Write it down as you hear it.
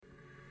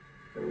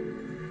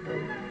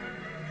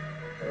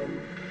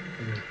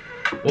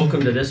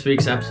Welcome to this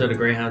week's episode of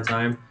Greyhound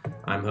Time.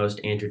 I'm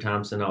host Andrew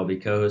Thompson. I'll be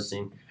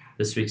co-hosting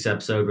this week's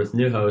episode with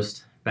new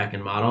host Beck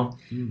and Model.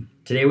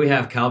 Today we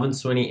have Calvin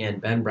Swinney and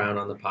Ben Brown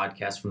on the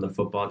podcast from the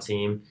football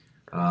team.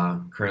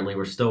 Currently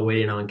we're still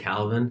waiting on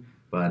Calvin,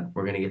 but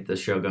we're going to get this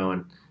show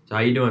going. So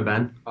how you doing,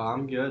 Ben?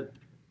 I'm good.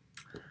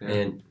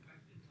 And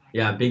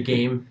big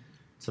game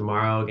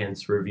tomorrow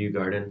against Review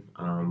Garden.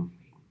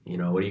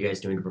 What are you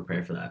guys doing to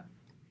prepare for that?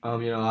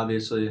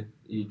 Obviously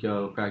you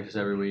go practice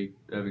every week,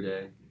 every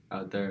day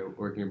out there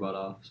working your butt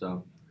off.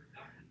 So.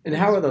 And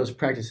how are those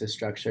practices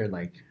structured,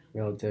 like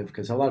relative?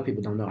 Because a lot of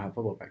people don't know how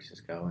football practices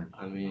go.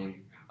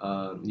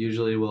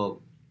 Usually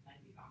we'll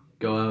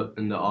go out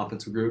into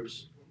offensive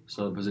groups,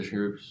 so position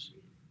groups.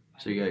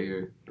 So you got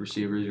your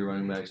receivers, your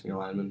running backs, and your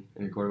linemen,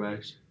 and your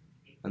quarterbacks,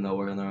 and they'll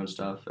work on their own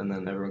stuff. And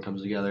then everyone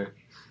comes together,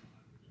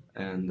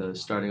 and the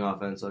starting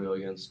offense will go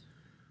against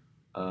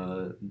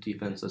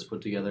defense that's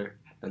put together,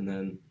 and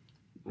then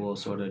we'll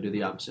sort of do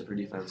the opposite for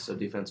defense. So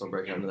defense will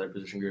break out into their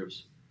position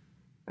groups,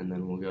 and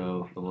then we'll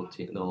go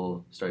the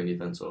whole starting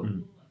defense will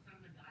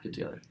get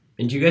together.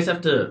 And do you guys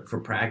have to, for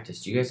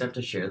practice, do you guys have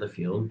to share the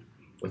field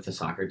with the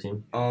soccer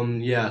team?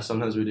 Yeah,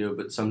 sometimes we do,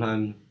 but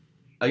sometimes,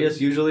 I guess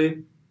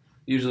usually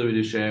we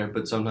do share,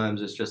 but sometimes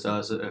it's just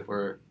us if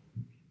we're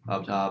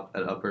up top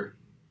at upper.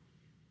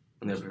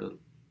 On the upper.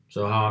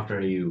 So how often are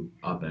you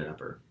up at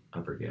upper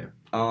gear?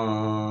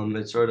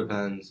 It sort of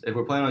depends. If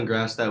we're playing on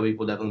grass that week,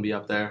 we'll definitely be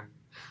up there.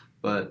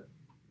 But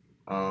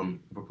if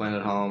we're playing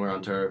at home or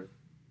on turf,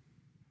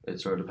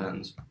 it sort of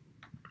depends.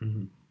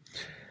 Mm-hmm.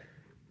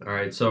 All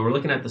right, so we're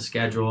looking at the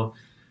schedule.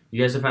 You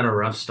guys have had a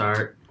rough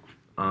start.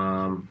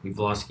 We've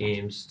lost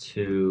games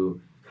to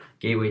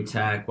Gateway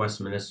Tech,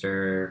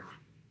 Westminster,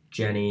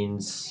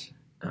 Jennings.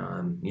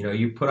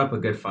 You put up a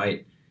good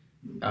fight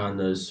on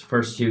those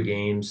first two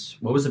games.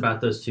 What was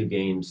about those two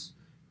games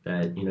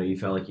that, you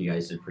felt like you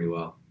guys did pretty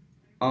well?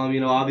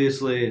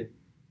 Obviously,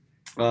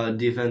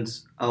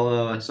 defense,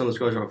 although some of the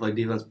scores are like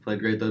defense played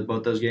great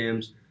both those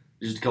games.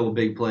 Just a couple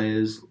big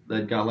plays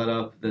that got let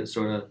up that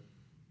sort of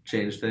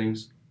changed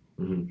things.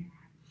 Mm-hmm.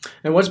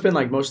 And what's been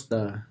like most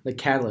of the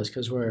catalyst?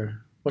 Because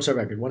what's our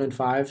record?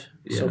 1-5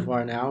 so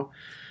far now.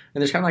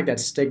 And there's kind of like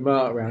that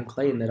stigma around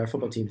Clayton that our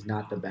football team's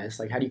not the best.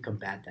 Like, how do you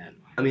combat that?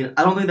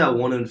 I don't think that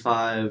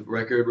 1-5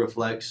 record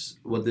reflects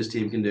what this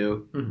team can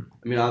do.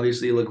 Mm-hmm.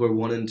 Obviously, look, we're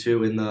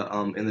 1-2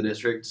 in the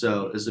district,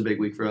 so this is a big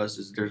week for us.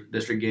 It's a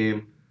district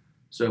game,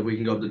 so if we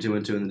can go up to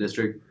 2-2 in the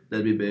district,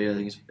 that'd be big. I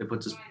think it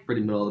puts us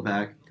pretty middle of the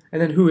pack.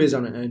 And then who is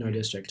in our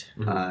district?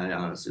 Mm-hmm. I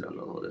honestly don't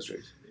know the whole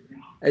district.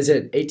 Is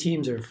it 8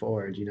 teams or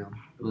 4? Do you know?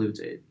 I believe it's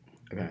 8.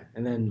 Okay.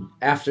 And then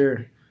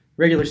after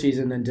regular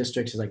season, then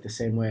districts is like the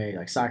same way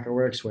like soccer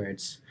works, where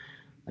it's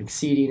like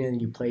seeding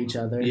and you play each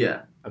other.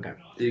 Yeah. Okay.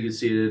 You get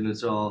seeded, and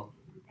it's all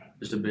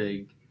just a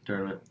big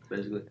tournament,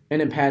 basically.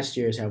 And in past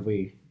years, have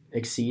we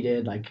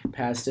exceeded like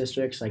past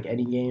districts, like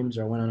any games,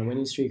 or went on a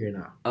winning streak, or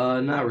no?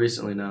 Not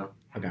recently, no.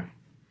 Okay.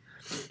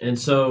 And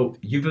so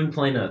you've been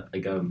playing a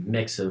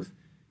mix of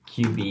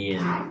QB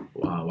and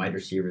wide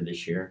receiver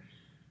this year.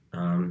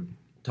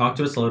 Talk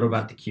to us a little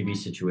about the QB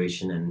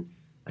situation, and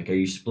are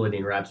you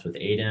splitting reps with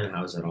Aiden?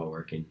 How's that all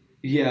working?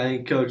 Yeah, I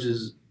think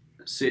coaches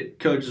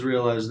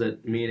realize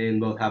that me and Aiden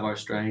both have our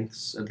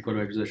strengths at the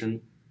quarterback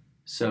position,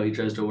 so he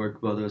tries to work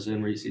both of us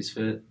in where he sees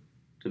fit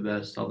to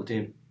best help the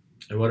team.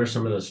 And what are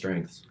some of those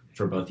strengths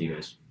for both of you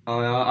guys?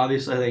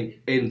 Obviously, I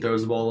think Aiden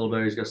throws the ball a little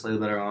better. He's got a slightly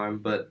better arm,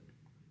 but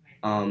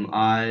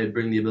I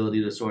bring the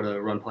ability to sort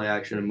of run play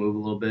action and move a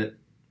little bit,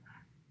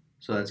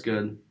 so that's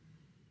good.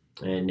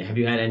 And have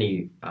you had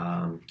any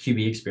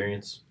QB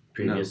experience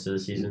previous to the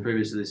season?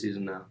 Previous to the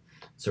season, no.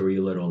 So were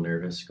you a little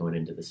nervous going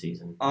into the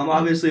season?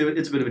 Obviously,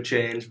 it's a bit of a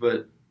change,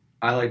 but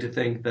I like to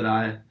think that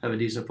I have a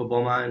decent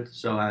football mind,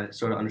 so I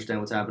sort of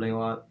understand what's happening a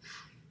lot.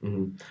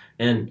 Mm-hmm.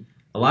 And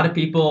a lot of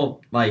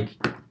people,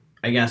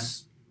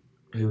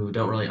 who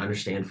don't really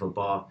understand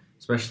football,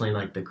 especially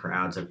in the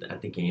crowds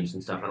at the games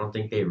and stuff, I don't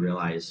think they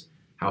realize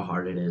how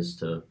hard it is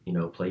to,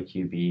 play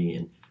QB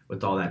and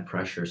with all that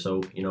pressure.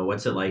 So,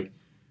 what's it like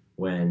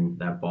when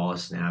that ball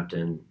is snapped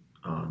and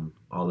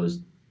all those,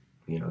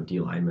 D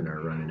linemen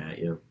are running at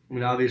you?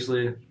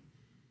 Obviously,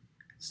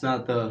 it's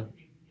not the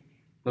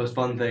most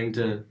fun thing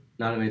to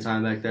not have any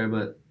time back there,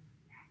 but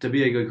to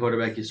be a good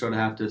quarterback, you sort of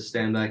have to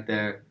stand back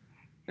there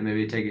and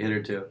maybe take a hit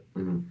or two.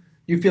 Mm-hmm.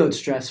 You feel it's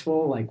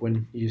stressful, like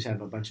when you just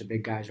have a bunch of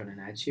big guys running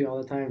at you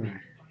all the time?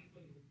 Or?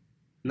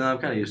 No, I'm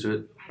kind of used to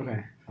it.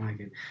 Okay, I like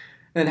it.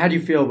 And how do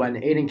you feel when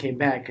Aiden came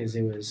back? Because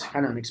it was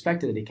kind of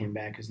unexpected that he came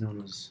back because no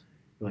one was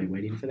really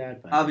waiting for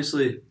that. But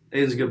obviously,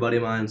 Aiden's a good buddy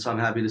of mine, so I'm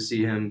happy to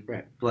see him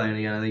right. playing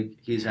again. I think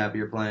he's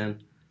happier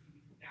playing.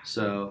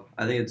 So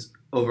I think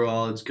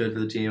overall it's good for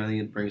the team. I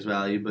think it brings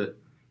value, but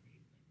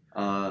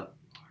I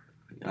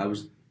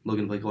was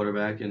looking to play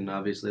quarterback, and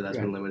obviously that's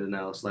been limited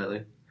now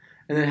slightly.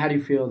 And then how do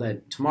you feel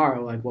that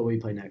tomorrow, what will you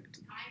play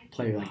next?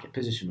 Play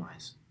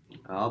position-wise?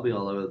 I'll be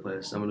all over the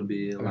place. I'm gonna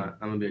be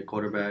a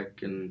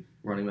quarterback and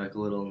running back a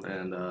little,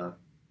 and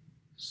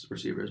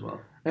receiver as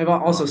well. I've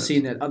also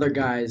seen that other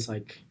guys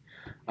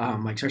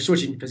like start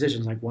switching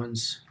positions. Like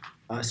one's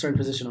a certain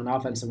position on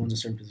offense and one's a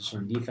certain position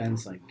on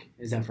defense. Like,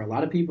 is that for a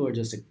lot of people or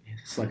just a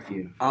select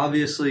few?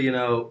 Obviously,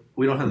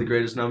 we don't have the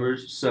greatest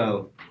numbers,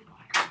 so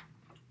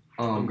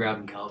I'm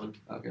grabbing Calvin.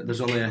 okay,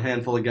 there's only a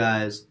handful of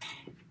guys.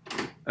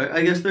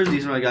 I guess there's a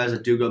decent amount of guys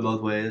that do go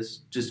both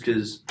ways, just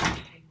because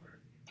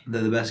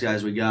they're the best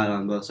guys we got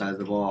on both sides of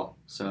the ball.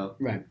 So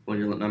Right. when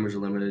your numbers are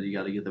limited, you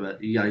got to get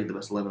the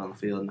best 11 on the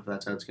field, and if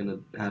that's how it's gonna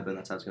happen,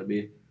 that's how it's gonna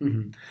be.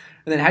 And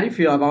then how do you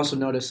feel? I've also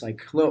noticed,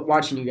 like,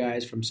 watching you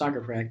guys from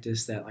soccer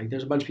practice, that like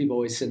there's a bunch of people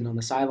always sitting on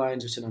the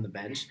sidelines or sitting on the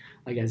bench,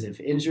 like as if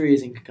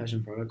injuries and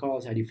concussion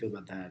protocols. How do you feel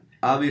about that?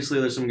 Obviously,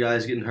 there's some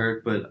guys getting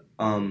hurt, but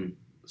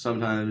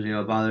sometimes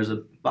it bothers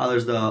the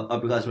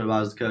upperclassmen, it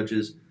bothers the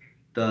coaches.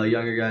 The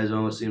younger guys, it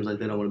almost seems like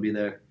they don't want to be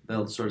there.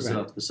 They'll sort of sit Right.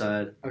 off to the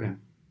side. Okay.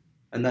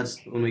 And that's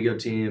when we go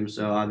team.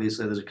 So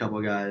obviously, there's a couple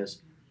of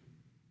guys.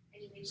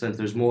 Since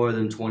there's more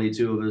than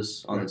 22 of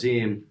us on the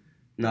team,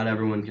 not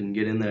everyone can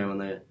get in there when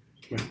they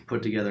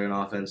put together an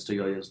offense to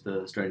go against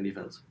the starting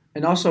defense.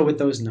 And also with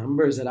those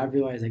numbers, that I've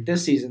realized, like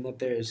this season, that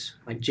there's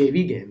like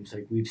JV games.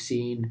 Like we've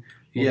seen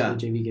multiple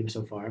JV games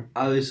so far.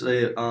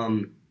 Obviously,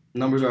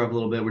 numbers are up a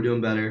little bit. We're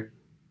doing better.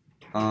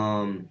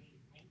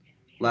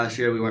 Last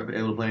year we weren't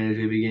able to play any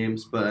JV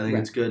games, but I think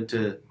it's good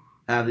to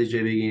have these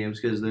JV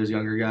games because there's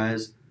younger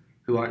guys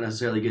who aren't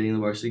necessarily getting the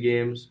varsity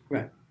games.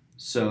 Right.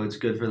 So it's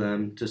good for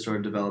them to sort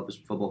of develop as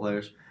football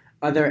players.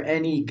 Are there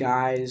any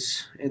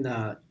guys in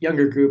the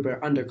younger group or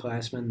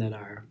underclassmen that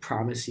are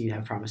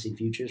have promising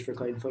futures for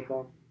Clayton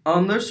football?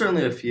 There's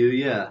certainly a few,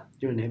 yeah.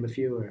 Do you want to name a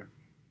few,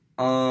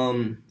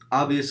 or?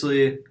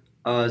 Obviously,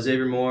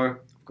 Xavier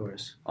Moore. Of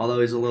course.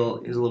 Although he's a little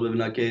bit of a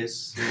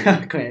nutcase.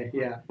 Okay,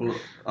 yeah.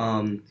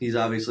 He's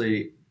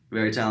obviously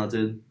very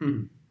talented,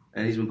 Mhm.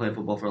 and he's been playing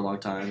football for a long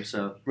time.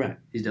 So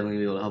he's definitely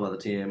gonna be able to help out the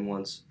team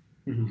once,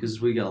 because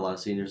we got a lot of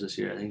seniors this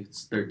year. I think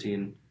it's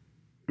 13,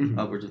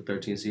 upwards of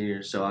 13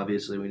 seniors. So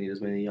obviously we need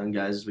as many young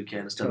guys as we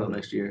can to step up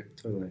next year.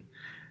 Totally.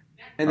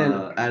 And then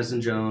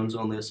Addison Jones,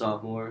 only a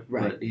sophomore,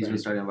 but he's been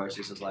starting on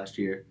varsity since last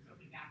year.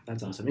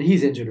 That's awesome. And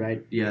he's injured,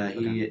 right? Yeah,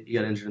 he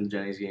got injured in the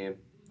Jennings game.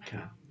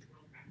 Okay.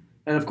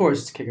 And of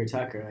course, Kicker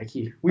Tucker. Like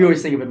we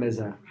always think of him as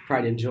a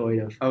pride and joy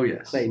of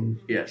Clayton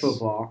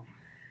football.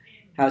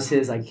 How's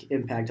his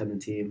impact on the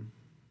team?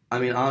 I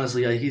mean,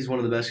 honestly, he's one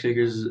of the best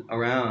kickers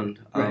around.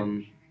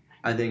 Right.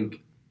 I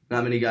think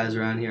not many guys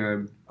around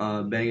here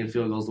are banging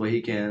field goals the way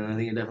he can. And I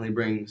think it definitely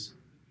brings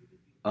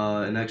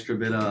an extra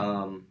bit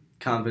of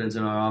confidence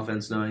in our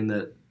offense, knowing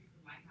that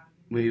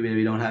we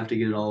maybe don't have to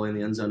get it all the way in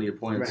the end zone to get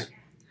points. Right.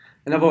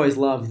 And I've always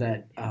loved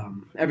that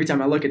every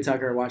time I look at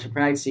Tucker or watch him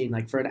practicing,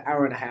 like for an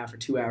hour and a half or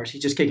 2 hours,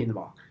 he's just kicking the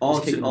ball. All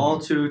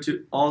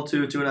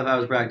 2.5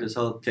 hours practice,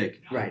 he'll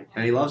kick. Right.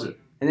 And he loves it.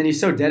 And then he's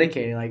so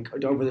dedicated.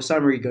 Like over the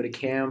summer, he'd go to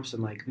camps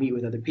and meet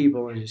with other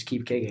people and just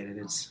keep kicking. And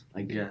it's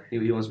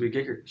he wants to be a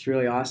kicker. It's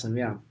really awesome.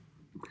 Yeah.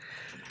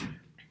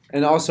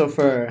 And also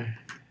for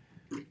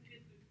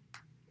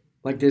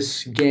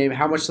this game,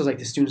 how much does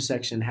the student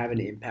section have an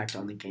impact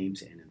on the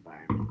games and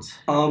environment?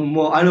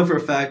 Well, I know for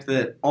a fact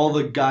that all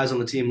the guys on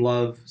the team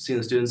love seeing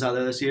the students out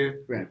there this year.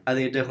 Right. I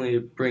think it definitely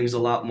brings a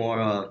lot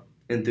more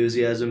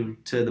enthusiasm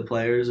to the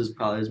players,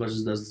 probably as much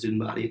as it does the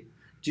student body.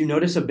 Do you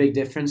notice a big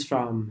difference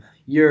from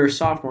your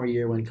sophomore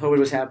year when COVID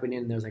was happening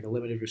and there was a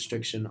limited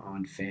restriction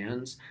on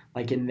fans,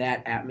 in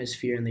that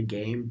atmosphere in the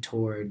game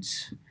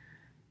towards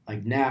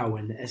now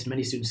when as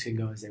many students can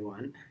go as they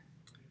want?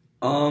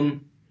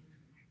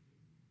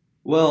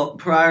 Well,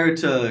 prior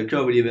to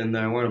COVID even,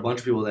 there weren't a bunch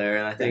of people there,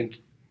 and I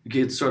think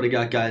it sort of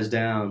got guys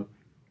down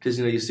because,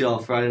 you see all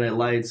Friday Night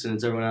Lights and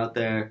it's everyone out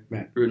there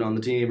rooting on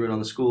the team, rooting on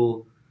the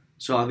school.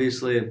 So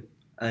obviously,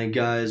 I think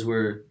guys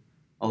were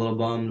a little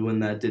bummed when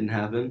that didn't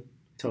happen.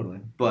 Totally.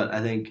 But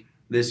I think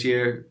this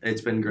year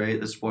it's been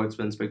great. The sport's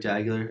been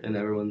spectacular, and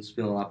everyone's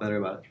feeling a lot better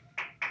about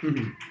it.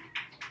 Mm-hmm.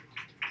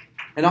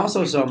 And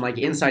also some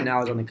inside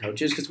knowledge on the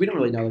coaches, because we don't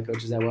really know the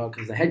coaches that well,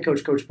 because the head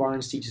coach, Coach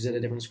Barnes, teaches at a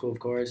different school, of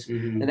course.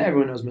 Mm-hmm. And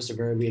everyone knows Mr.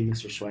 Verby and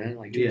Mr.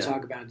 Schwen. Do you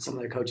talk about some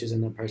of the coaches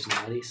and their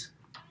personalities?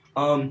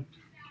 You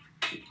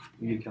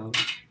coming?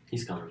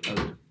 He's coming.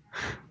 Okay.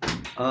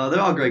 They're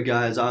all great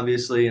guys.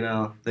 Obviously,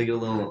 they get a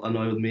little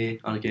annoyed with me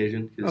on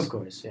occasion. Of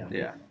course, yeah.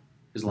 Yeah,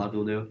 because a lot of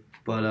people do.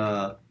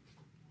 But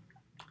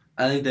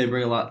I think they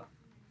bring a lot.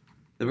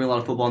 They bring a lot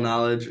of football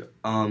knowledge.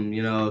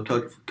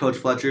 Coach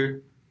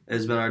Fletcher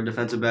has been our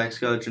defensive backs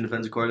coach and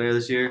defensive coordinator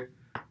this year.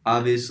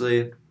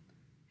 Obviously,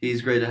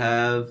 he's great to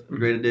have. A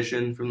great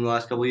addition from the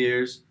last couple of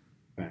years.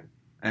 Right.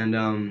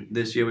 And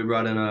this year we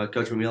brought in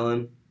Coach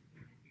McMillan,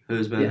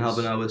 who's been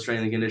helping out with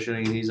strength and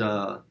conditioning, and he's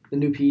the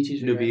new PE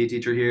teacher. PE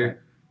teacher here. Right.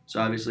 So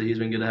obviously he's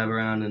been good to have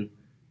around, and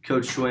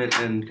Coach Schwint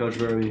and Coach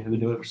Verby have been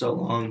doing it for so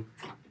long.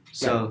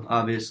 So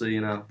obviously,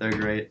 they're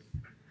great.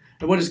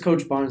 And what is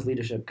Coach Barnes'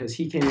 leadership? Because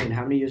he came in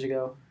how many years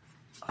ago?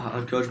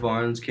 Coach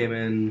Barnes came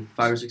in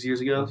 5 or 6 years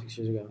ago. 6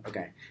 years ago.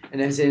 Okay.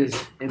 And has his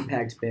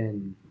impact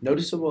been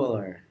noticeable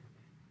or?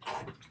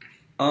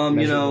 I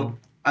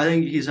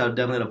think he's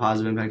definitely had a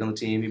positive impact on the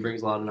team. He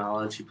brings a lot of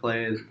knowledge. He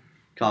played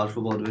college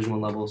football at Division I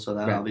level, so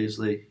that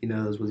obviously he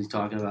knows what he's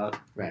talking about.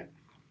 Right.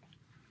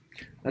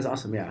 That's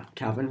awesome. Yeah,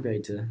 Calvin,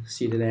 great to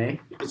see you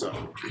today.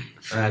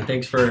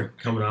 Thanks for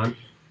coming on.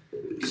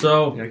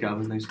 So, Yeah,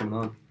 Calvin, thanks for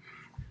coming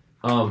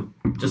on.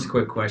 just a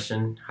quick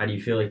question: how do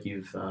you feel like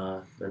you've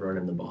been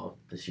running the ball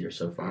this year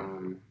so far?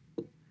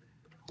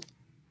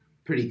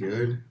 Pretty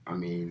good. I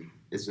mean,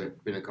 it's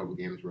been a couple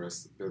games where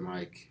it's been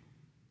like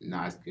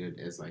not as good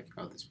as like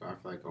others, but I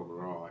feel like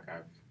overall, like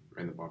I've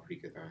ran the ball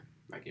pretty good on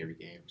like every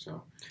game.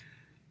 So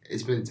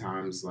it's been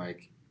times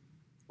like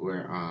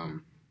where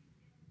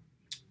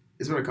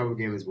it's been a couple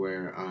games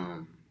where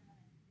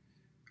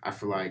I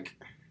feel like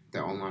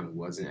the online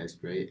wasn't as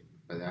great,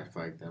 but I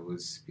feel like that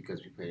was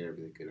because we played a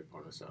really good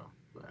opponent. So,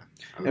 but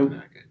other than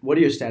that, good. What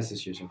are your stats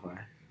this year so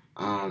far?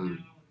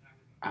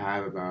 I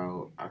have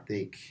about I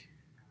think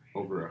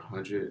over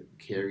 100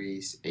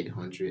 carries,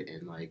 800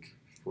 and like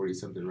 40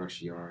 something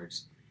rush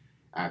yards.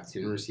 I have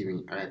 10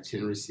 receiving. I have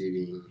 10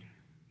 receiving.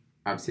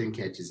 I have 10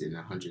 catches and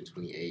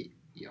 128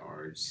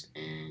 yards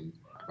and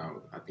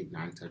about I think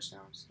 9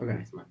 touchdowns. Okay.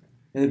 Something like that.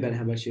 And then Ben,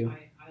 how about you?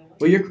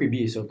 Well, you're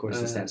QB, so of course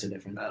the stats are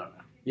different. I don't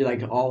know. You're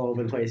like all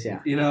over the place, yeah.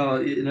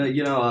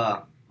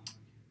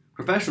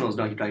 Professionals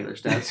don't keep track of their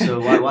stats, so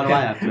why do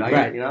I have to?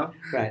 Right.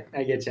 Right.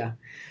 I get you.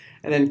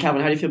 And then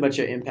Calvin, how do you feel about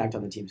your impact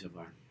on the team so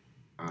far?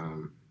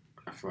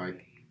 I feel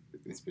like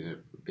it's been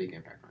a big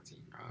impact on the team.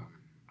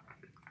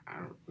 I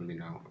don't really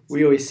know.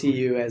 We always see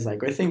you as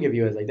like, or think of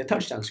you as like the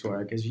touchdown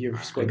scorer because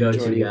you've scored the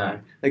majority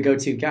of the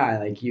go-to guy.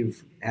 Like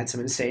you've had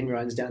some insane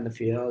runs down the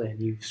field and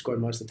you've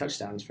scored most of the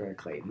touchdowns for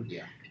Clayton.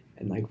 Yeah.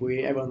 And like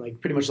everyone like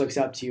pretty much looks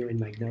up to you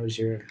and like knows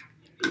you're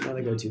one of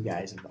the go-to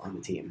guys on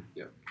the team.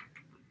 Yeah.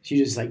 So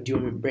you just like do you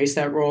embrace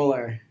that role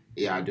or?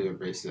 Yeah, I do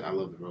embrace it. I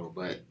love the role,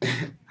 but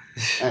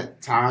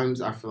at times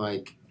I feel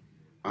like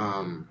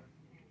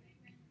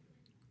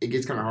it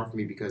gets kind of hard for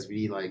me because we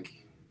need like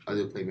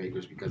other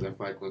playmakers because I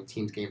feel like when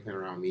teams game plan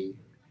around me,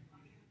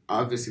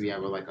 obviously we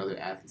have like other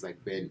athletes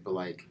like Ben, but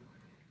like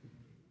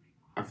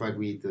I feel like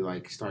we need to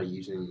like start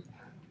using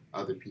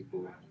other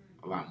people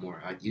a lot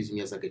more, like using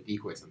me as like a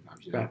decoy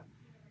sometimes. You know, right.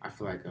 I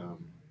feel like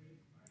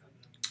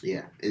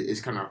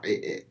it's kind of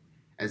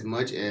as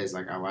much as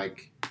like I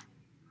like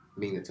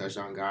being the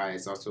touchdown guy,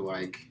 it's also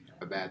like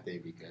a bad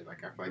thing because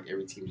like I feel like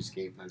every team just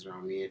game plans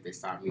around me. If they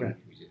stop me, right.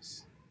 we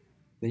just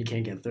then you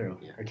can't get through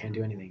Yeah. or can't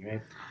do anything,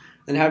 right?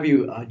 Then have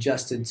you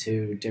adjusted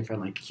to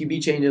different like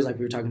QB changes? Like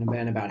we were talking to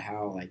Ben about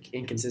how like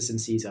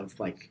inconsistencies of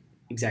like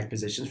exact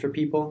positions for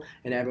people,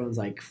 and everyone's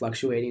like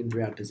fluctuating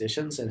throughout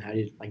positions. And how do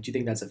you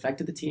think that's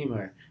affected the team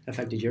or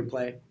affected your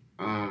play?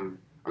 I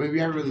mean, we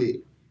haven't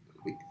really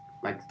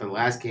like the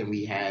last game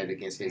we had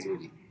against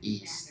Hazelwood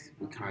East.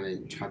 We kind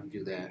of tried to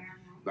do that,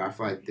 but I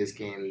feel like this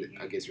game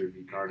against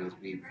Review Cardinals,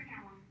 we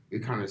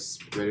kind of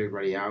spread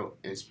everybody out,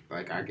 and it's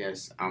like I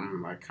guess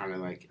I'm like kind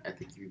of like at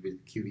the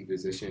QB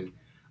position.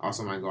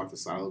 Also, might go off the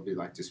side a little bit,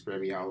 like to spread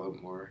me out a little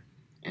more,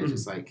 and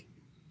just like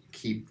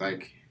keep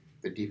like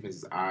the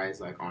defense's eyes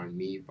like on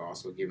me, but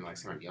also giving like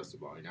somebody else the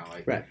ball. You know,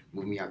 like right.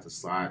 move me out the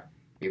slot.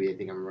 Maybe they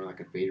think I'm running like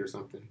a fade or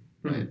something,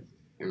 but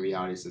in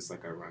reality, it's just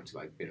like a run to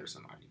like Ben or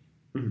somebody.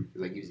 It's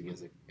like using me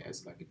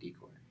as like a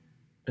decoy.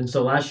 And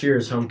so last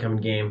year's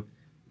homecoming game,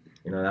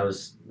 that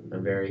was a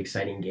very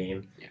exciting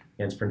game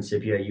against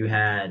Principia. You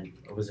had,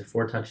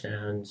 4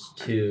 touchdowns,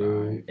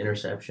 2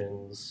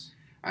 interceptions?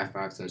 I have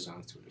 5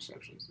 touchdowns, 2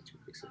 interceptions, and 2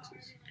 pick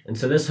sixes. And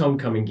so this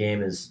homecoming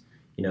game is,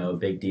 a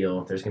big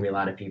deal. There's going to be a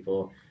lot of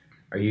people.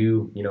 Are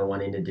you,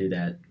 wanting to do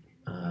that,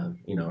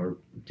 or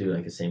do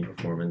like the same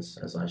performance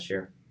as last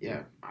year?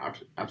 Yeah,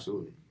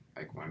 absolutely.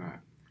 Like, why not?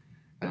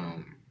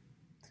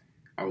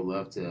 I would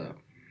love to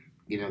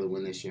get another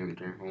win this year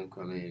during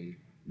homecoming.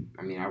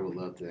 I mean, I would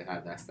love to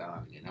have that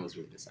style again. That was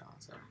really the style.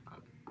 So.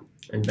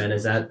 And Ben,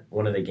 is that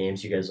one of the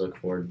games you guys look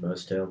forward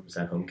most to? Is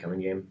that homecoming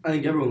game? I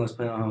think everyone loves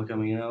playing on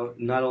homecoming.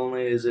 Not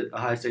only is it a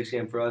high stakes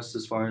game for us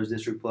as far as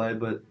district play,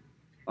 but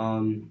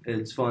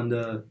it's fun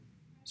to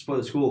support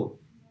the school.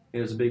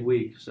 It's a big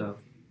week, so.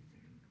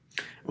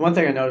 One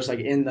thing I noticed, like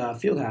in the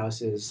field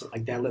house, is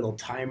like that little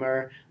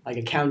timer, like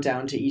a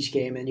countdown to each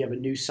game, and you have a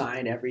new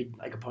sign every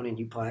like opponent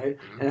you play,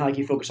 and like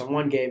you focus on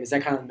one game. Is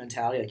that kind of the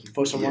mentality? Like you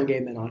focus on one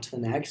game, then on to the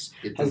next.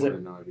 Get the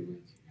 1-0 every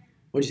week.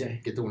 What'd you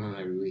say? Get the 1-0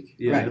 every week.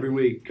 Yeah, right. Every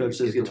week, coach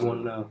says get to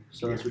 1-0.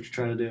 So that's what you're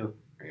trying to do.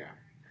 Yeah.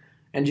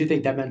 And do you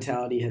think that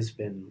mentality has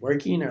been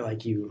working, or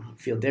like you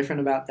feel different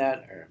about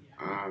that, or?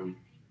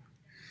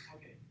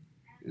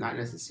 Not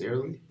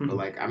necessarily, but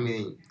like I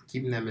mean,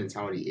 keeping that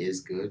mentality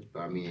is good.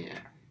 But I mean,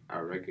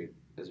 our record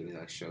doesn't really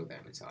like show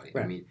that mentality.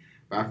 Right. I mean,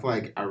 but I feel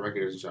like our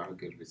record doesn't show how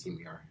good of a team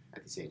we are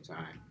at the same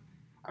time.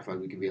 I feel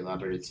like we could be a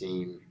lot better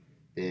team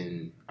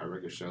than our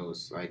record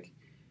shows. Like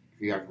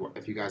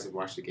if you guys have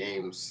watched the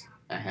games,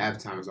 at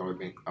halftime it's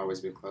always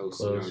been close.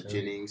 Close,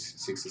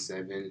 Jennings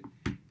 6-7,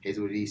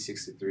 Hazelwood East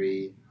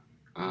 6-3.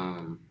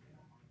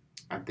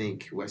 I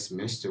think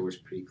Westminster was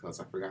pretty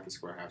close. I forgot the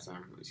score at halftime.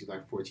 It was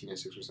like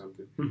 14-6 or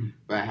something.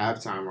 But at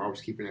halftime, we're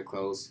always keeping it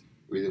close.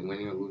 We're either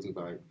winning or losing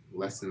by like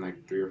less than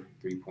like 3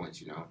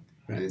 points, Right.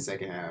 And in the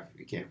second half,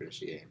 we can't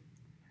finish the game.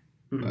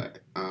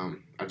 But I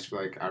just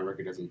feel like our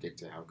record doesn't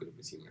dictate how good of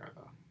a team we are,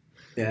 though.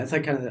 Yeah, that's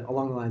like kind of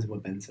along the lines of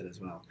what Ben said as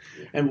well.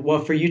 Yeah. And well,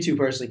 for you two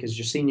personally, because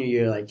your senior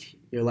year, like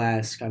your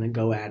last kind of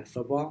go at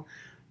football,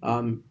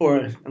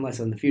 or unless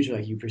in the future,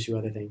 like you pursue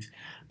other things.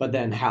 But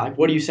then, how like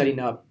what are you setting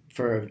up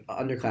for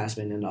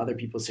underclassmen and other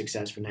people's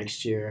success for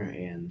next year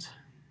and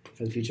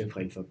for the future of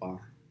playing football?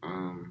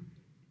 I'm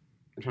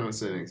trying to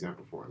set an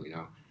example for him.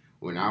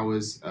 When I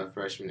was a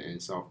freshman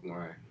and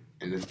sophomore,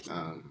 in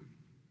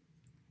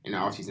the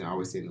offseason, I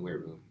always stayed in the weight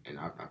room, and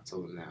I've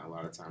told them that a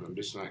lot of times. I'm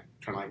just like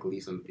trying to like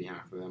leave something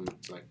behind for them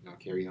to like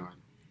carry on.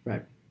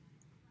 Right.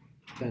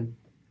 Ben,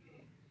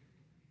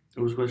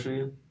 What was the question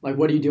again? like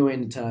what are you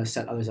doing to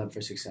set others up for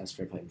success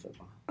for playing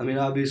football? I mean,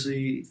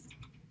 obviously,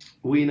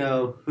 we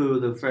know who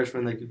the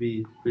freshmen that could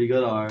be pretty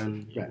good are,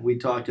 and Right. we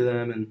talk to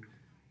them and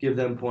give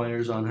them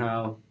pointers on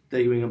how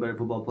they can become better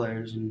football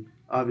players. And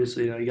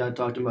obviously, you got to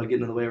talk to them about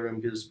getting in the weight room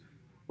because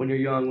when you're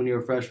young, when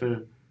you're a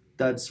freshman,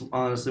 that's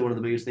honestly one of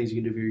the biggest things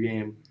you can do for your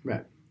game.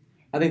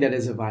 I think that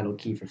is a vital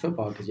key for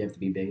football because you have to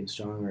be big and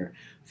strong or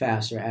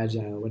fast or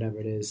agile, whatever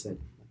it is that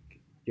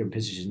your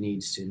position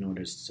needs in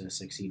order to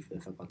succeed for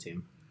the football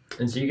team.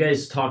 And so you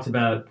guys talked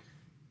about,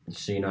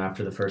 so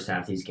after the first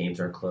half, these games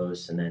are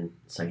close, and then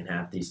second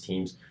half, these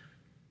teams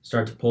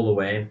start to pull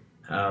away.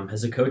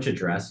 Has the coach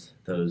addressed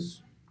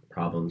those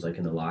problems, like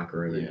in the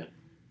locker room? Yeah.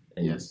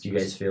 And Yes. do you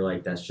guys feel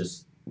like that's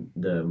just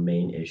the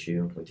main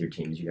issue with your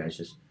teams? You guys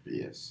just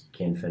Yes.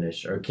 can't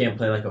finish or can't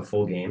play like a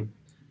full game.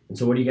 And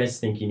so what do you guys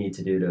think you need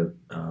to do to,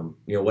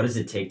 what does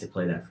it take to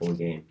play that full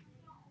game?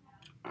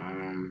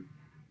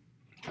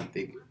 I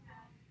think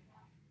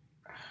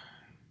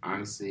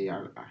honestly,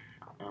 I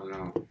don't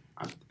know.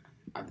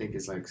 I think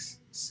it's like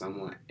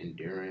somewhat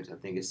endurance. I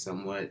think it's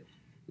somewhat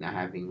not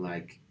having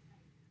like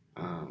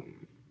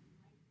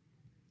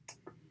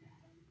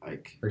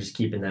Or just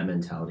keeping that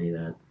mentality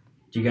that,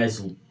 do you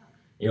guys,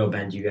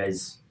 Ben, do you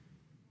guys,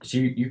 so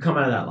you come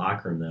out of that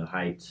locker room though,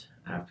 hyped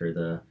after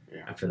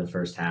the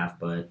first half,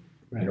 but,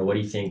 Right. what do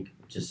you think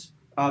just,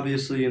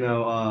 Obviously,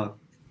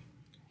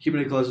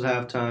 keeping it close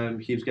at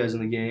halftime keeps guys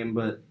in the game,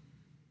 but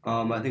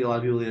I think a lot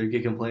of people either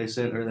get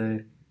complacent or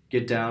they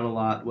get down a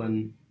lot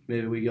when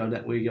maybe we go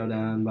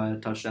down by a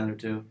touchdown or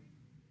two.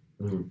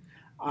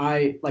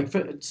 I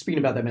speaking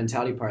about that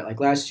mentality part. Like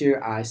last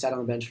year, I sat on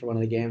the bench for one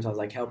of the games. I was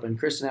like helping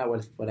Kristen out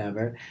with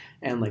whatever,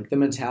 and like the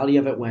mentality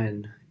of it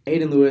when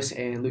Aiden Lewis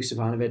and Luke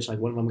Stefanovic, like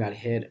one of them got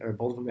hit or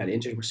both of them got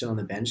injured, were still on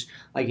the bench.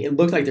 Like it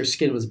looked like their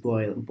skin was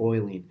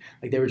boiling.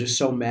 Like they were just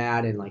so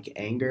mad and like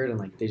angered and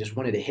like they just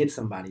wanted to hit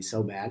somebody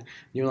so bad.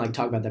 You know, like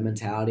talk about that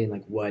mentality and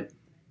like what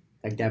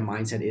like that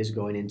mindset is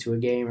going into a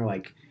game or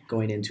like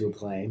going into a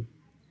play.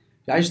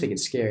 I just think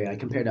it's scary. Like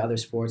compared to other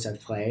sports I've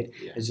played,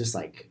 Yeah. it's just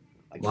like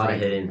A lot of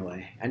frightening hitting. in a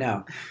way. I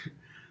know.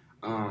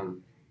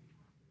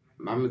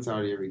 My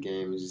mentality every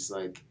game is just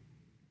like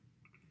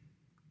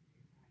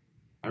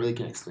I really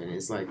can't explain it.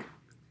 It's like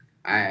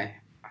I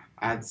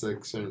had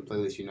like certain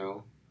playlists,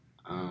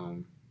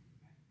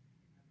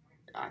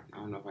 I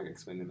don't know if I can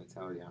explain the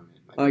mentality I'm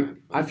in. Like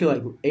I feel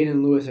like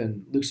Aiden Lewis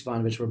and Luke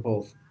Stefanovic were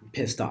both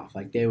pissed off.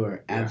 Like they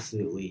were Yeah.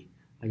 absolutely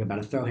like about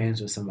to throw hands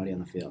with somebody on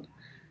the field.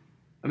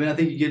 I mean, I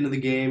think you get into the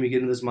game, you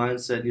get into this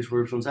mindset, and you just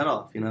rip someone's head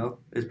off.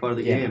 It's part of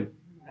the Yeah. game.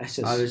 That's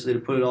just Obviously, to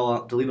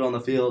leave it on the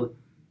field,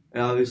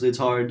 and obviously it's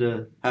hard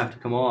to have to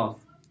come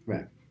off.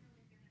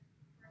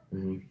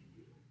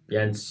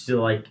 yeah, and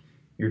still like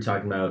you're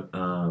talking about,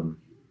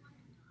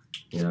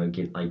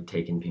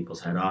 taking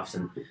people's head offs.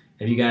 And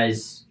have you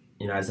guys,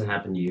 has it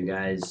happened to you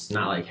guys,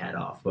 not like head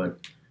off, but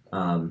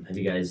have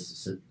you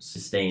guys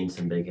sustained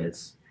some big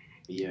hits?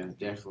 Yeah,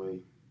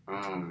 definitely.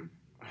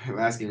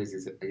 Last game was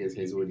against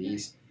Hazelwood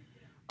East.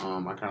 I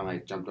kind of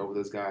like jumped over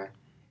this guy,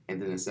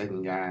 and then the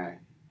second guy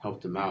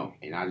helped him out,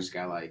 and I just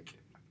got like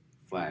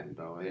flattened,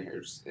 bro. It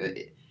hurts.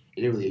 It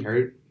didn't really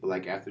hurt, but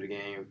like after the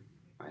game,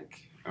 like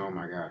oh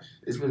my gosh,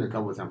 it's been a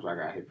couple of times where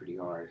I got hit pretty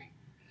hard.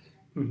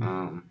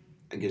 Mhm.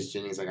 Against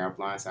Jennings, I got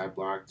blindside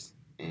blocked,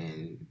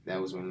 and that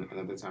was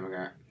another time I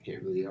got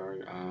hit really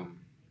hard.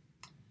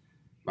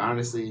 But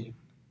honestly,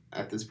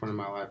 at this point in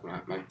my life, when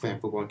I'm like playing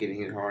football and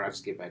getting hit hard, I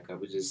just get back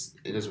up. It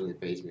doesn't really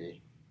faze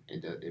me.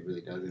 It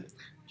really doesn't.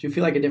 Do you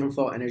feel like a different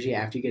flow of energy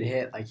after you get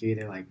hit? Like you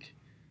either like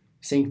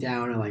sink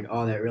down and like,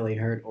 oh, that really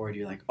hurt, or do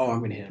you like, oh,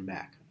 I'm gonna hit him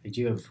back? Like,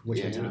 do you have which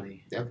Yeah,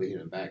 mentality? Definitely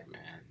hit him back,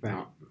 man.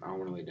 Right. I don't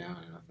want to lay down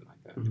or nothing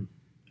like that. Mhm.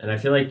 And I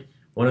feel like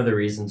one of the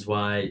reasons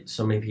why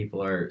so many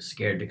people are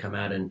scared to come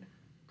out and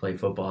play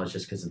football is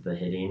just because of the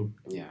hitting.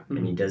 Yeah.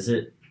 And he does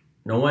it.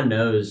 No one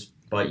knows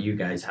but you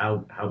guys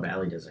how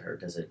badly does it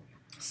hurt? Does it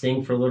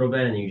sting for a little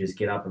bit and you just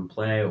get up and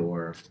play,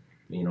 or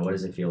what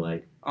does it feel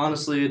like?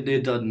 Honestly,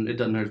 it doesn't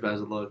hurt as bad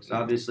as it looks.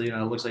 Obviously, it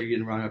looks like you're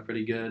getting rung up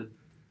pretty good,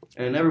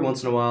 and every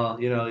once in a while,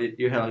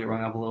 your head will get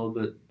rung up a little,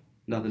 but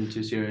nothing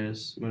too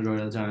serious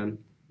majority of the time.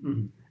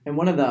 And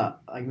one of the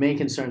like main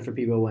concerns for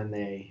people when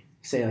they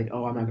say like,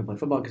 oh, I'm not gonna play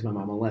football because my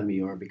mom won't let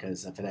me, or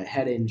because of that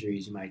head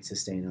injuries you might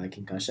sustain like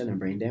concussion and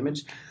brain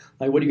damage.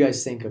 Like, what do you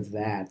guys think of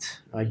that?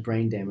 Like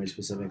brain damage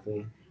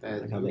specifically,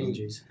 like how the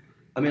injuries.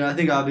 I mean, I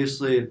think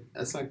obviously,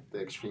 That's like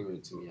the extreme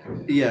to me.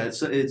 I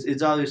guess. yeah,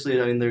 it's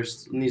obviously. I mean,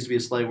 there's needs to be a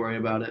slight worry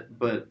about it,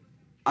 but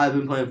I've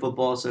been playing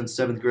football since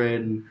 7th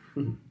grade, and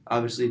Mhm.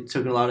 obviously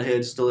took a lot of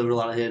hits, delivered a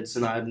lot of hits,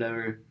 and I've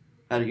never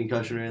had a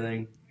concussion or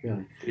anything.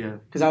 Really? Yeah.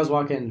 Because I was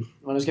walking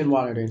when I was getting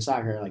water during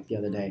soccer like the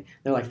other day.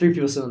 There were like 3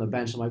 people sitting on the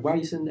bench. I'm like, why are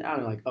you sitting down?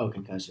 They're like, oh,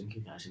 concussion.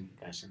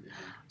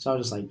 So I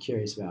was just like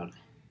curious about it.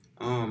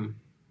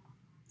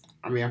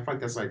 I mean, I feel like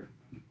that's like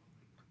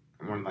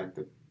one of like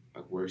the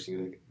worst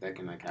things that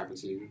can like happen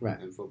to you Right.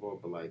 in football.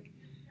 But like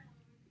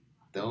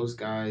those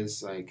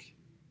guys, like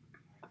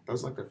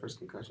those like their first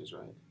concussions,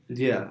 right?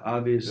 Yeah,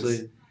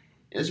 obviously.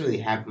 It doesn't really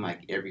happen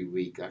like every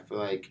week. I feel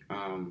like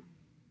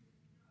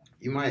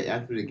you might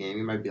after the game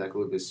you might be like a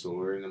little bit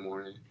sore in the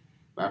morning,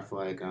 but I feel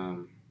like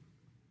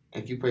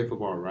if you play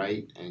football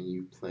right and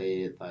you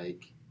play it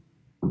like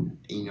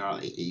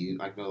you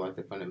like know like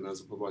the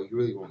fundamentals of football, you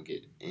really won't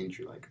get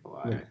injured like a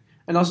lot. Right.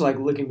 And also, like,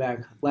 looking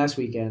back last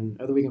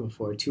weekend, or the weekend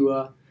before,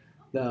 Tua,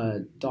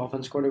 the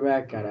Dolphins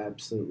quarterback, got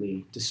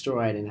absolutely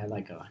destroyed and had,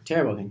 like, a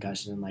terrible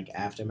concussion and, like,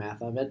 aftermath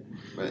of it.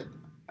 But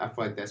I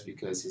feel like that's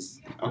because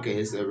his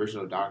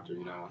original doctor,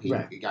 he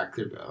Right. he got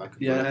cleared like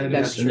Yeah, and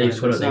That's that's true. true. They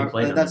put it- they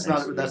played on That's the next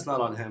not week. that's not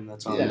on him.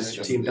 That's on That's the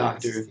true. team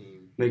doctor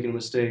making a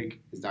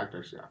mistake. His doctor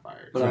actually got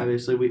fired. But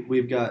obviously,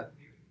 we've got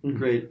Mhm.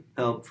 great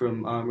help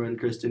from Amra and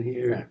Kristen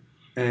here, Right.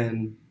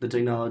 and the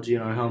technology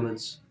in our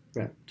helmets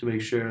Right. to make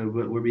sure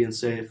we're being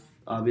safe.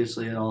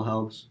 Obviously, it all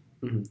helps.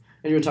 And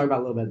you were talking about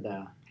a little bit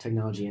the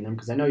technology in them,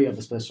 because I know you have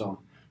a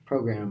special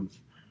program.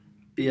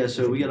 Yeah,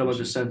 so we got a bunch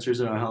of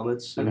sensors in our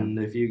helmets, Okay. and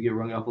if you get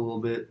rung up a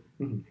little bit,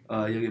 Mhm.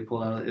 You'll get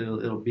pulled out.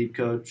 It'll beep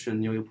coach,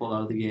 and you'll get pulled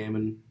out of the game,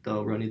 and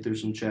they'll run you through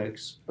some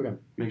checks. Okay.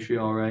 Make sure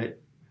you're all right.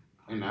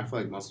 And I feel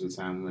like most of the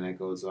time when that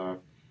goes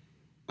off,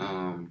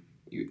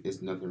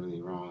 it's nothing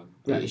really wrong.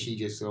 Right. Like, she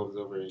just goes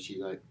over and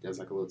she like does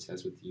like a little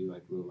test with you,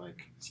 like little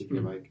like see if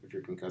you're like if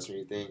you're concussed or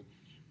anything.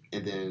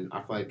 And then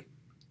I feel like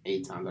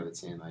 8 times out of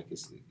 10, like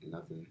it's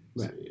nothing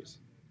Right. serious.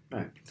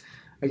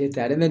 I get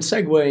that. And then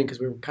segueing, because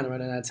we're kind of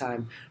running out of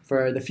time,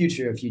 for the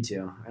future of you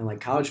two, and like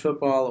college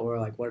football, or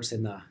like what's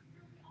in the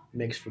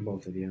mix for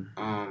both of you.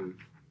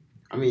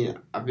 I mean,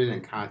 I've been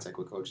in contact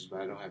with coaches,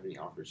 but I don't have any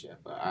offers yet.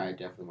 But I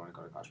definitely want to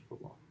go to college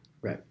football.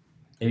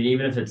 And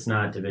even if it's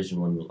not Division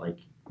 1, like,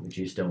 would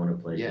you still want to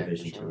play Yeah,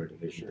 Division for 2 sure, or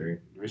Division for 3?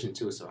 sure. Division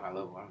 2 is so high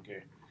level. I don't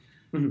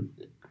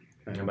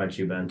care. How about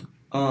you, Ben?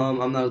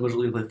 I'm not as much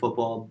looking to play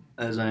football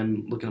as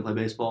I'm looking to play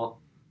baseball.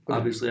 Okay.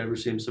 Obviously, I've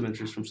received some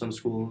interest from some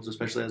schools,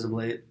 especially as of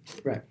late.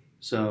 Right.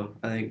 So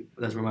I think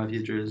that's where my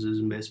future is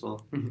in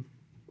baseball.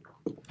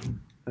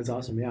 That's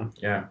awesome, yeah.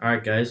 Yeah. All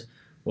right, guys.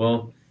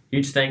 Well,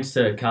 huge thanks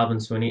to Calvin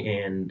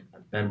Swinney and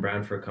Ben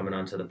Brown for coming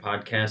onto the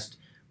podcast.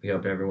 We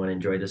hope everyone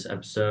enjoyed this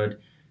episode.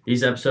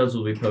 These episodes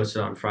will be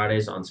posted on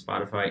Fridays on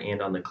Spotify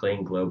and on the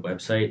Clayton Globe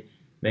website.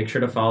 Make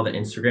sure to follow the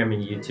Instagram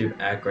and YouTube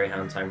at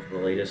Greyhound Time for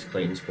the latest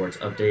Clayton sports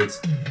updates.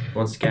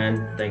 Once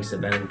again, thanks to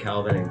Ben and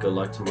Calvin, and good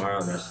luck tomorrow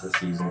and the rest of the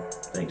season.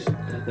 Thanks.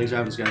 Thanks for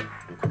having us,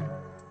 guys.